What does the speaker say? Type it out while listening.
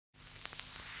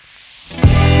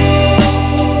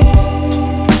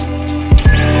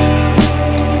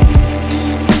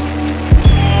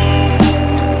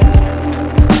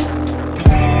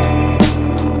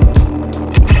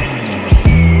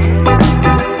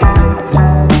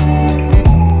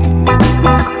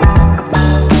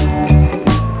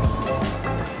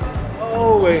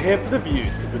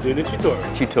do the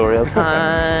tutorial. Tutorial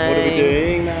time. What are we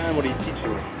doing, man? What are you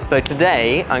teaching me? So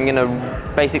today, I'm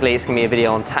gonna, basically it's gonna be a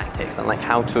video on tactics and like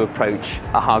how to approach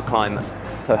a hard climb.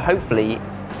 So hopefully,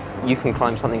 you can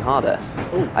climb something harder.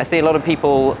 Ooh. I see a lot of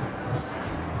people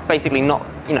basically not,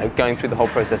 going through the whole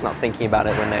process, not thinking about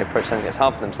it when they approach something that's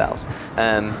hard for themselves.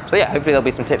 So yeah, hopefully there'll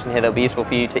be some tips in here that'll be useful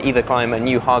for you to either climb a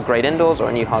new hard grade indoors or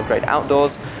a new hard grade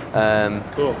outdoors.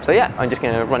 Cool. So yeah, I'm just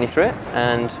gonna run you through it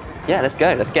and yeah, let's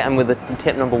go. Let's get in with the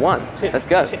tip number one. Let's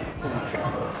go.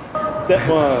 Step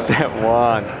one. Step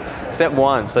one. Step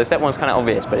one. So step one's kind of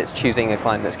obvious, but it's choosing a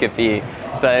climb that's good for you.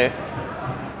 So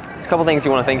there's a couple things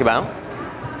you want to think about.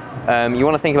 You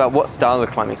want to think about what style of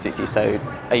climbing suits you. So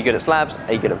are you good at slabs?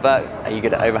 Are you good at vert? Are you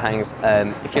good at overhangs?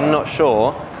 If you're not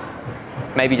sure,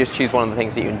 maybe just choose one of the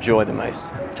things that you enjoy the most.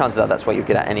 Chances are that's what you're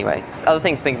good at anyway. Other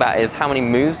things to think about is how many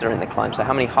moves are in the climb. So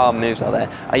how many hard moves are there?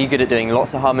 Are you good at doing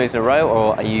lots of hard moves in a row,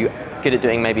 or are you good at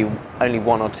doing maybe only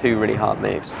one or two really hard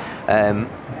moves?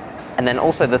 And then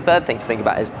also the third thing to think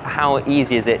about is how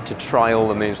easy is it to try all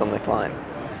the moves on the climb?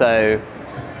 So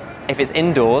if it's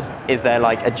indoors, is there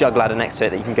like a jug ladder next to it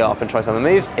that you can go up and try some of the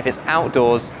moves? If it's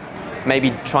outdoors,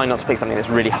 maybe try not to pick something that's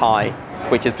really high,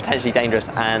 which is potentially dangerous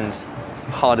and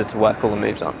harder to work all the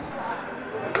moves on.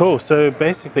 Cool, so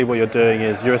basically what you're doing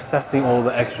is you're assessing all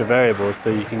the extra variables so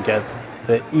you can get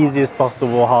the easiest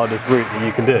possible, hardest route that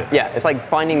you can do. Yeah, it's like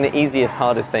finding the easiest,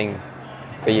 hardest thing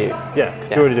for you. Yeah,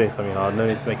 because you're already doing something hard, no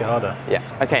need to make it harder. Yeah,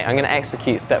 okay, I'm gonna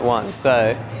execute step one.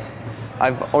 So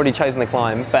I've already chosen the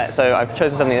climb, but so I've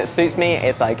chosen something that suits me.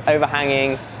 It's like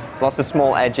overhanging, lots of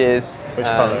small edges. Which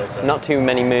color is it? Not too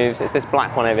many moves. It's this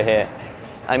black one over here.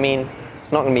 I mean,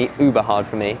 it's not gonna be uber hard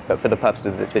for me, but for the purposes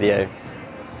of this video,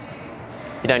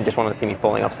 you don't just want to see me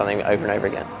falling off something over and over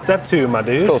again. Step two, my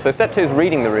dude. Cool, so step two is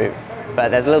reading the route, but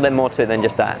there's a little bit more to it than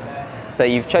just that. So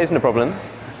you've chosen a problem.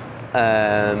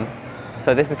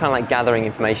 So this is kind of like gathering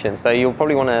information. So you'll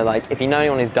probably want to, like, if you know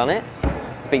anyone who's done it,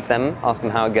 speak to them, ask them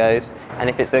how it goes. And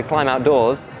if it's a climb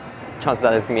outdoors, chances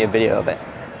are there's going to be a video of it.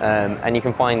 And you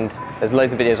can find, there's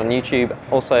loads of videos on YouTube,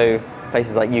 also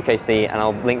places like UKC, and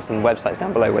I'll link some websites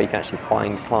down below where you can actually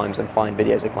find climbs and find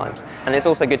videos of climbs. And it's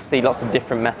also good to see lots of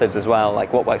different methods as well,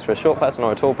 like what works for a short person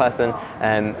or a tall person.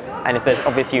 And if there's,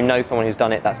 obviously you know someone who's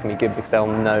done it, that's going to be good because they'll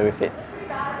know if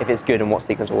it's good and what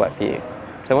sequence will work for you.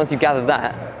 So once you've gathered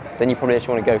that, then you probably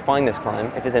actually want to go find this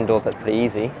climb. If it's indoors, that's pretty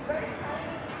easy.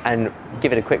 And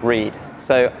give it a quick read.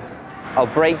 So I'll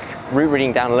break route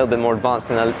reading down a little bit more advanced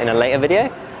in a later video.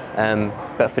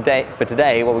 But for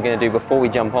today, what we're going to do before we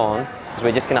jump on is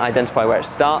we're just going to identify where it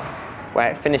starts,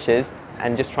 where it finishes,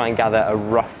 and just try and gather a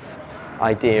rough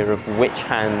idea of which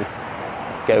hands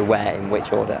go where in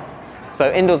which order.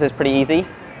 So indoors is pretty easy.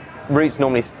 Routes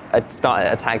normally start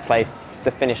at a tag place.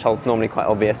 The finish hold's normally quite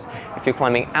obvious. If you're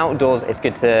climbing outdoors, it's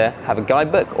good to have a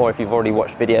guidebook, or if you've already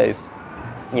watched videos,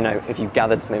 if you've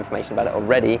gathered some information about it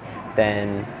already,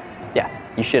 then yeah,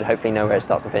 you should hopefully know where it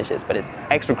starts and finishes. But it's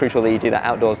extra crucial that you do that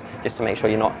outdoors just to make sure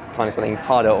you're not climbing something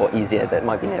harder or easier that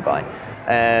might be nearby.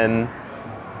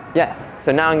 Yeah,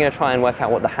 so now I'm going to try and work out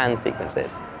what the hand sequence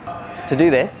is. To do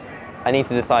this, I need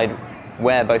to decide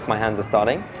where both my hands are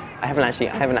starting. I haven't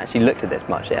actually looked at this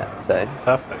much yet, so.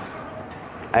 Perfect.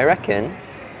 I reckon,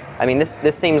 I mean, this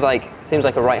seems like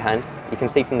a right hand. You can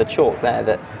see from the chalk there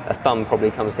that a thumb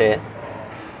probably comes here.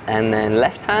 And then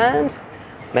left hand,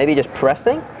 maybe just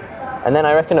pressing. And then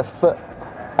I reckon a foot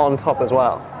on top as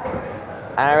well.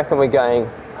 And I reckon we're going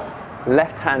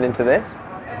left hand into this.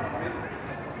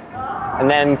 And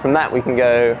then from that we can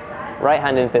go right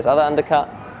hand into this other undercut.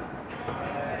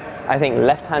 I think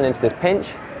left hand into this pinch,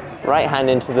 right hand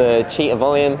into the cheater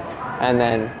volume, and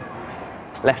then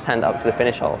left hand up to the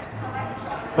finish hold.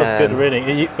 That's good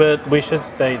reading, but we should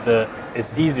state that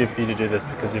it's easier for you to do this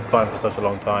because you've climbed for such a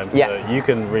long time, so yeah, you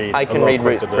can read. I can read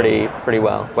routes pretty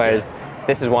well, whereas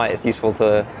this is why it's useful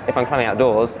to, if I'm climbing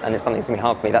outdoors and it's something that's going to be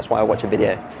hard for me, that's why I watch a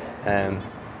video.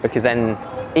 Because then,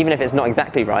 even if it's not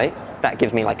exactly right, that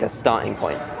gives me like a starting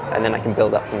point, and then I can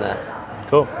build up from there.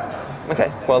 Cool.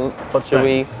 Okay, well, let's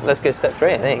go to step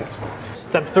three, I think.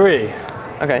 Step three.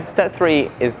 Okay, step three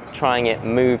is trying it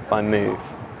move by move.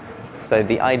 So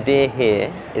the idea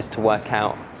here is to work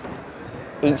out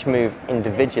each move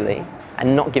individually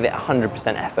and not give it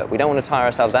 100% effort. We don't want to tire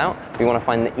ourselves out. We want to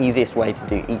find the easiest way to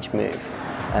do each move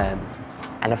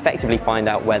and effectively find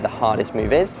out where the hardest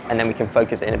move is, and then we can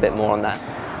focus in a bit more on that.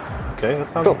 Okay, that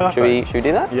sounds cool. perfect. Should we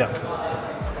do that? Yeah.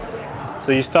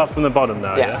 So you start from the bottom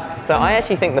now, yeah? So I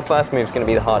actually think the first move is going to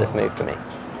be the hardest move for me.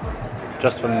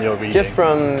 Just from your reading? Just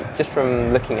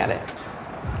from looking at it.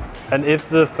 And if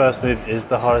the first move is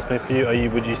the hardest move for you,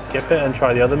 would you skip it and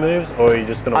try the other moves, or are you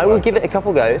just going to? I will give it a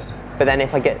couple goes, but then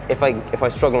if I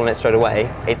struggle on it straight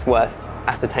away, it's worth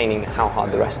ascertaining how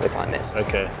hard the rest of the climb is.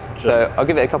 Okay. So I'll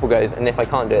give it a couple goes, and if I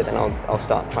can't do it, then I'll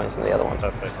start trying some of the other ones.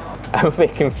 Perfect. I'm a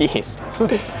bit confused.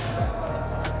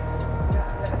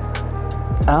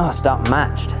 Start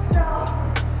matched.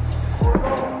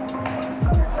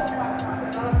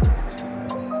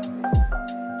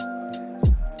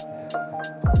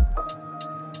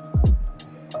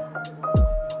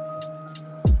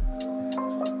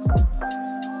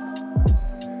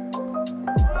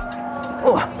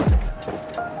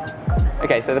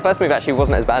 Okay, so the first move actually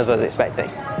wasn't as bad as I was expecting.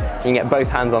 You can get both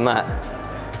hands on that.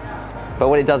 But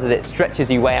what it does is it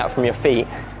stretches you way out from your feet,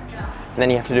 and then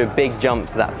you have to do a big jump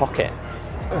to that pocket.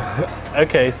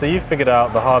 Okay, so you figured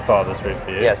out the hard part of this route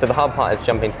for you. Yeah, so the hard part is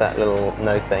jumping to that little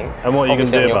nose thing. And what are you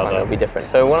going to do about that? It'll be different.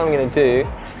 So what I'm going to do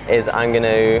is I'm going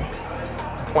to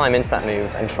climb into that move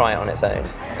and try it on its own.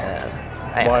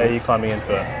 Why are you climbing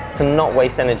into it? To not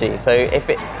waste energy. So if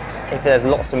there's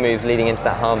lots of moves leading into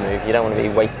that hard move, you don't want to be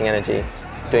wasting energy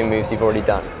doing moves you've already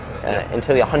done.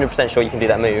 Until you're 100% sure you can do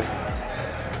that move,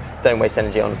 don't waste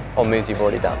energy on moves you've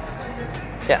already done.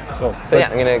 Yeah. Cool. So yeah,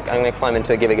 I'm gonna climb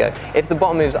into a give it a go. If the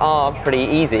bottom moves are pretty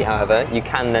easy, however, you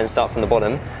can then start from the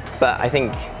bottom. But I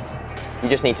think you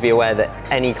just need to be aware that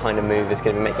any kind of move is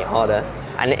going to be making it harder.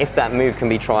 And if that move can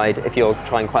be tried, if you're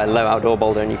trying quite a low outdoor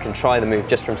boulder and you can try the move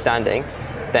just from standing,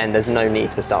 then there's no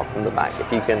need to start from the back.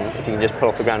 If you can just pull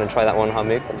off the ground and try that one hard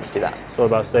move, then just do that. It's all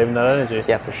about saving that energy.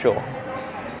 Yeah, for sure.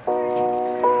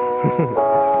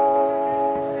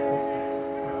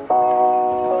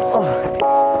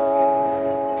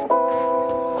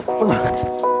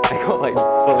 I got like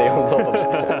fully on top of it.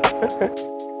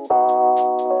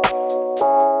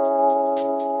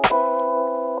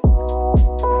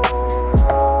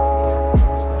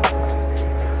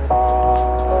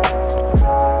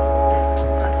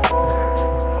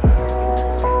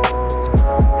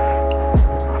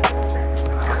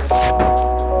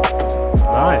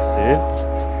 Nice, dude.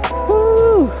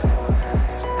 Woo!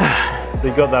 So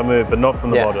you got that move, but not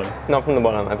from the bottom. Not from the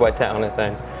bottom. I've worked it out on its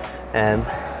own.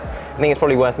 I think it's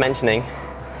probably worth mentioning.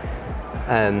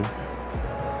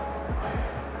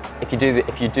 If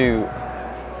you do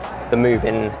the move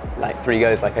in like 3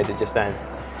 goes, like I did just then,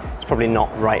 it's probably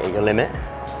not right at your limit,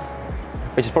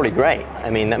 which is probably great. I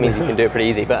mean, that means you can do it pretty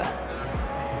easy. But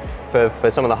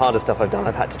for some of the harder stuff I've done,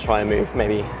 I've had to try a move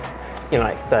maybe,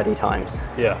 like 30 times.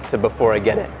 Yeah. Before I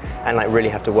get it, and like really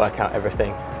have to work out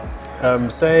everything.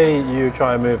 Say you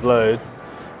try and move loads,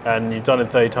 and you've done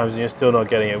it 30 times and you're still not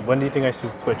getting it. When do you think I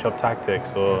should switch up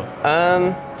tactics, or?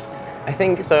 I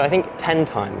think 10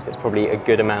 times is probably a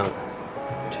good amount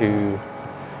to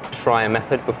try a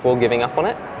method before giving up on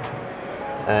it.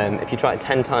 If you try it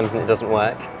 10 times and it doesn't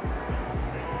work,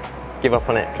 give up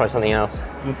on it, try something else.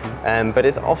 Mm-hmm. But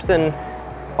it's often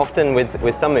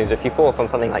with some moves, if you fall off on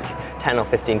something like 10 or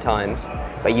 15 times,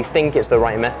 but you think it's the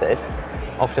right method,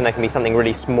 often there can be something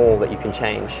really small that you can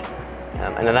change.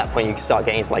 And at that point you start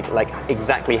getting into like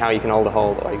exactly how you can hold a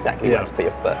hold, or exactly where to put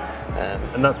your foot.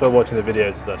 And that's where watching the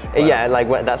videos is actually quite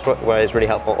helpful. That's where it's really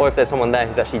helpful. Or if there's someone there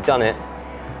who's actually done it,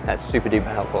 that's super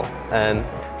duper helpful.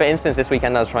 For instance, this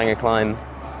weekend I was trying to climb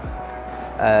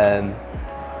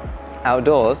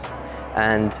outdoors,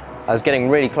 and I was getting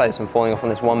really close and falling off on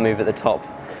this one move at the top.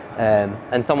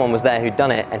 And someone was there who'd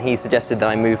done it, and he suggested that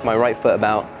I move my right foot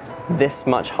about this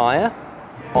much higher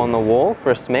on the wall for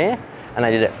a smear. And I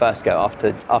did it first go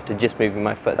after just moving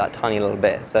my foot that tiny little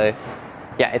bit. So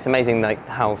yeah, it's amazing like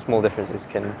how small differences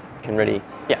can really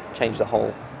change the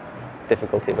whole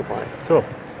difficulty of a climb. Cool.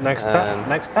 Next step.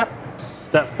 Next step.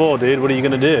 Step 4, dude. What are you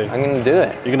gonna do? I'm gonna do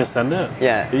it. You're gonna send it?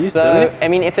 Yeah. Are you silly? I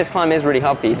mean, if this climb is really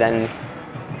hard for you, then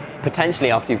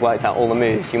potentially after you've worked out all the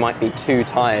moves, you might be too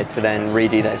tired to then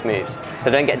redo those moves.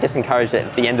 So don't get disencouraged that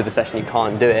at the end of the session you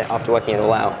can't do it after working it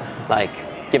all out. Like,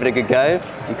 give it a good go.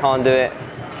 If you can't do it,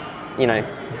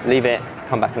 leave it,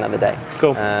 come back another day.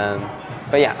 Cool.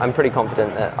 But yeah, I'm pretty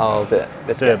confident that I'll do it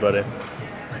this Do day. it, buddy.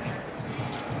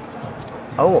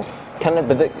 Oh,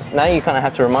 now you kind of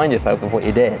have to remind yourself of what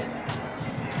you did.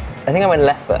 I think I went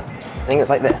left foot. I think it was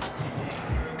like this.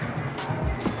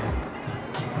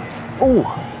 Oh,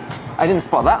 I didn't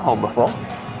spot that hold before.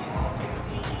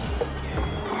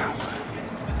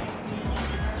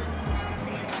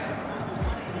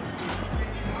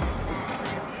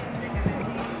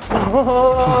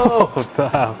 Oh,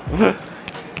 damn.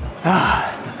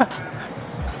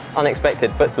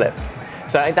 Unexpected foot slip.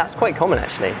 So that's quite common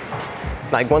actually.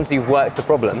 Like once you've worked the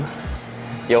problem,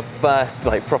 your first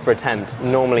proper attempt,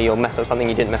 normally you'll mess up something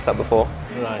you didn't mess up before.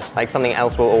 Nice. Like something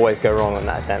else will always go wrong on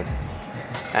that attempt.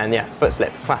 And yeah, foot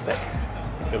slip, classic.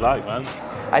 Good luck, man.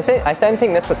 I don't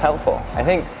think this was helpful. I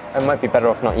think I might be better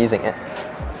off not using it.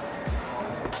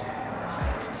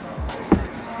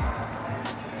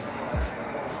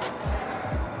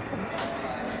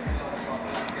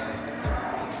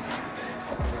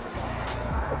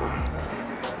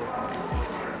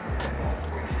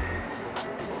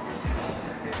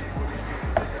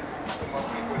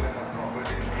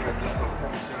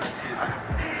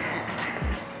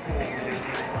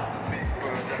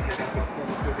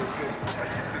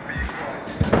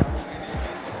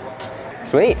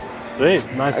 Sweet. Sweet,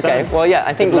 nice. Okay, set. well, yeah,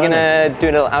 I think Good we're learning. gonna do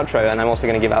a little outro, and I'm also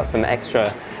gonna give out some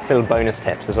extra little bonus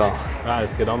tips as well. Right,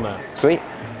 let's get on there. Sweet.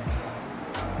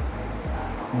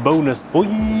 Bonus, boy.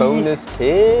 Bonus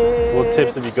tips. What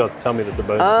tips have you got to tell me that's a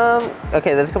bonus?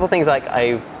 Okay, there's a couple of things that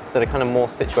are kind of more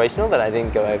situational that I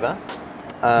didn't go over.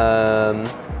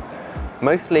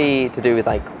 Mostly to do with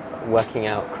like working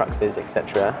out cruxes,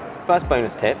 etc. First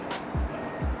bonus tip.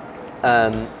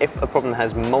 If a problem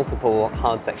has multiple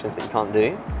hard sections that you can't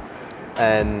do,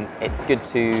 it's good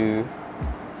to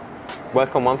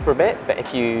work on one for a bit, but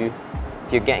if you're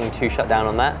getting too shut down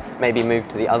on that, maybe move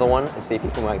to the other one and see if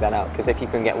you can work that out, because if you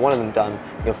can get one of them done,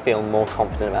 you'll feel more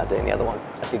confident about doing the other one.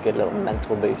 It's like a good little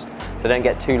mental boost. So don't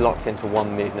get too locked into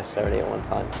one move necessarily at one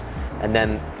time. And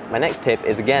then my next tip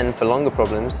is, again, for longer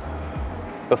problems,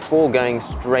 before going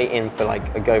straight in for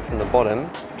like a go from the bottom,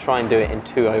 try and do it in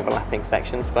 2 overlapping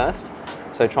sections first.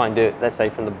 So try and do it, let's say,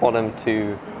 from the bottom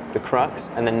to the crux,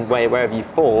 and then wherever you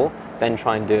fall, then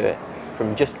try and do it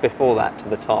from just before that to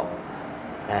the top.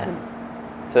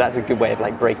 So that's a good way of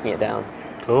like breaking it down.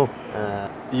 Cool.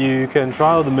 You can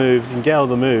try all the moves, you can get all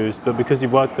the moves, but because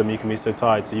you've worked them, you can be so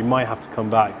tired, so you might have to come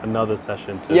back another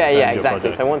session to yeah, send your exactly.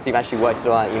 project. So once you've actually worked it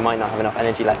all out, you might not have enough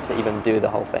energy left to even do the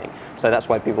whole thing. So that's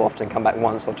why people often come back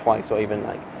once or twice, or even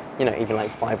like, even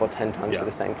like 5 or 10 times at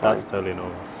the same time. That's totally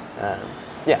normal.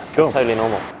 Yeah, cool. That's totally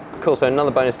normal. Cool, so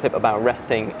another bonus tip about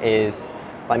resting is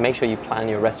like make sure you plan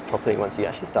your rest properly once you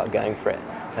actually start going for it.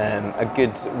 A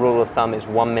good rule of thumb is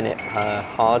 1 minute per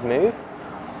hard move,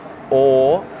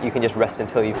 or you can just rest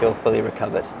until you feel fully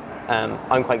recovered.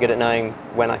 I'm quite good at knowing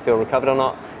when I feel recovered or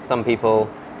not. Some people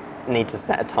need to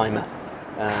set a timer.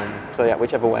 So yeah,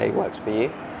 whichever way works for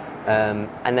you.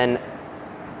 And then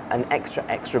an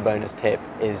extra bonus tip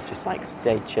is just like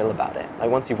stay chill about it. Like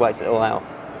once you've worked it all out,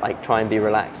 like try and be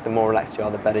relaxed. The more relaxed you are,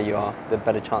 the better you are, the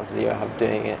better chances you have of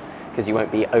doing it, because you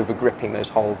won't be over gripping those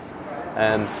holds.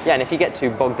 Yeah, and if you get too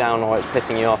bogged down or it's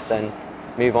pissing you off, then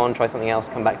move on, try something else,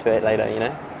 come back to it later,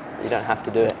 You don't have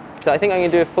to do it. So I think I'm going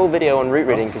to do a full video on root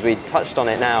reading, because we touched on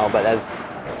it now, but there's,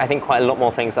 I think, quite a lot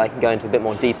more things that I can go into a bit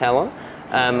more detail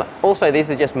on. Also, these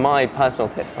are just my personal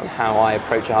tips on how I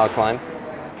approach a hard climb.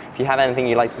 If you have anything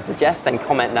you'd like to suggest, then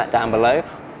comment that down below.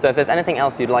 So if there's anything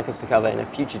else you'd like us to cover in a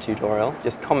future tutorial,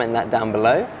 just comment that down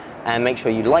below. And make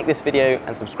sure you like this video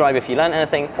and subscribe if you learned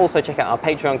anything. Also check out our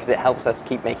Patreon, because it helps us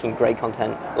keep making great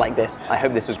content like this. I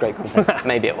hope this was great content.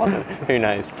 Maybe it wasn't. Who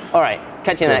knows? All right,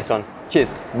 catch you in the next one.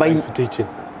 Cheers. Bye. Thanks for teaching.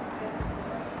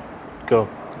 Go.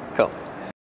 Cool.